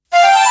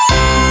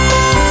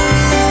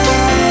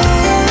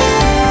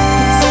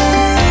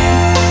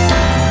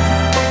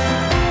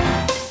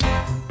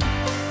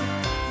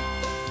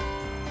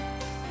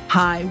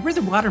Hi, we're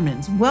the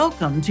Watermans.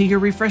 Welcome to Your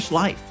Refreshed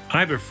Life.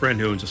 I have a friend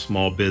who owns a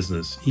small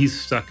business. He's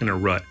stuck in a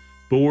rut,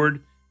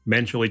 bored,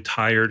 mentally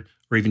tired,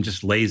 or even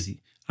just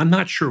lazy. I'm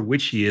not sure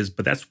which he is,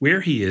 but that's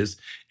where he is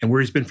and where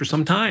he's been for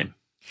some time.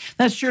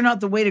 That's sure not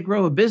the way to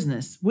grow a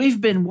business.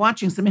 We've been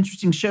watching some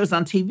interesting shows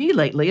on TV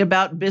lately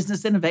about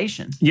business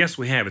innovation. Yes,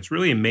 we have. It's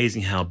really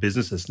amazing how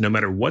businesses, no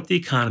matter what the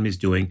economy is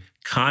doing,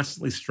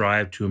 constantly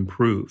strive to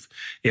improve.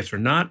 If they're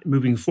not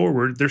moving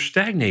forward, they're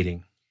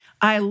stagnating.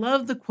 I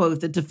love the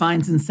quote that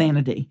defines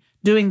insanity,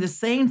 doing the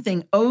same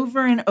thing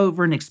over and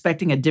over and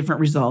expecting a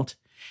different result.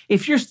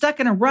 If you're stuck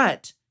in a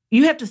rut,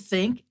 you have to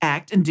think,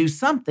 act, and do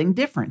something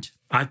different.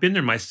 I've been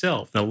there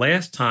myself. The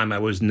last time I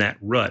was in that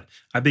rut,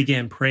 I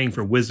began praying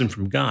for wisdom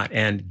from God.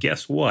 And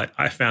guess what?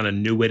 I found a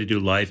new way to do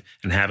life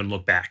and haven't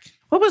looked back.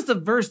 What was the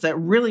verse that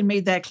really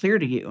made that clear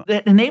to you,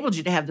 that enabled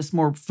you to have this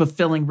more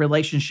fulfilling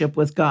relationship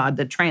with God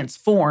that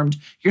transformed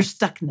your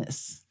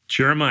stuckness?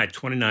 Jeremiah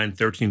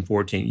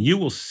 29:13-14. You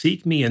will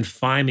seek me and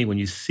find me when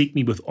you seek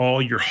me with all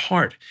your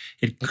heart.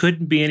 It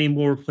couldn't be any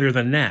more clear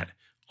than that.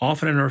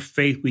 Often in our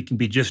faith, we can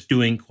be just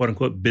doing, quote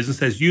unquote,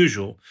 business as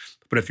usual.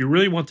 But if you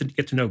really want to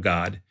get to know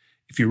God,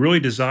 if you really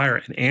desire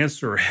an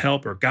answer or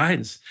help or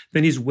guidance,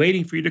 then he's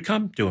waiting for you to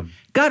come to him.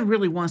 God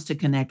really wants to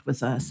connect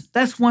with us.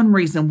 That's one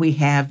reason we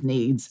have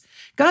needs.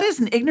 God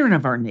isn't ignorant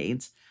of our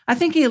needs. I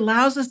think he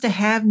allows us to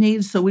have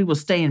needs so we will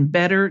stay in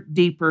better,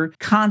 deeper,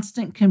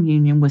 constant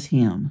communion with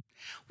him.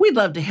 We'd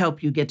love to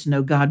help you get to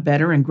know God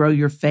better and grow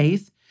your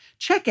faith.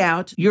 Check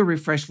out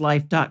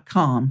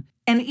yourrefreshedlife.com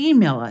and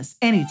email us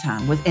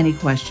anytime with any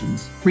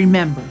questions.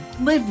 Remember,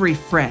 live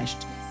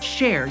refreshed.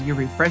 Share your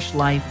refreshed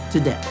life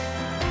today.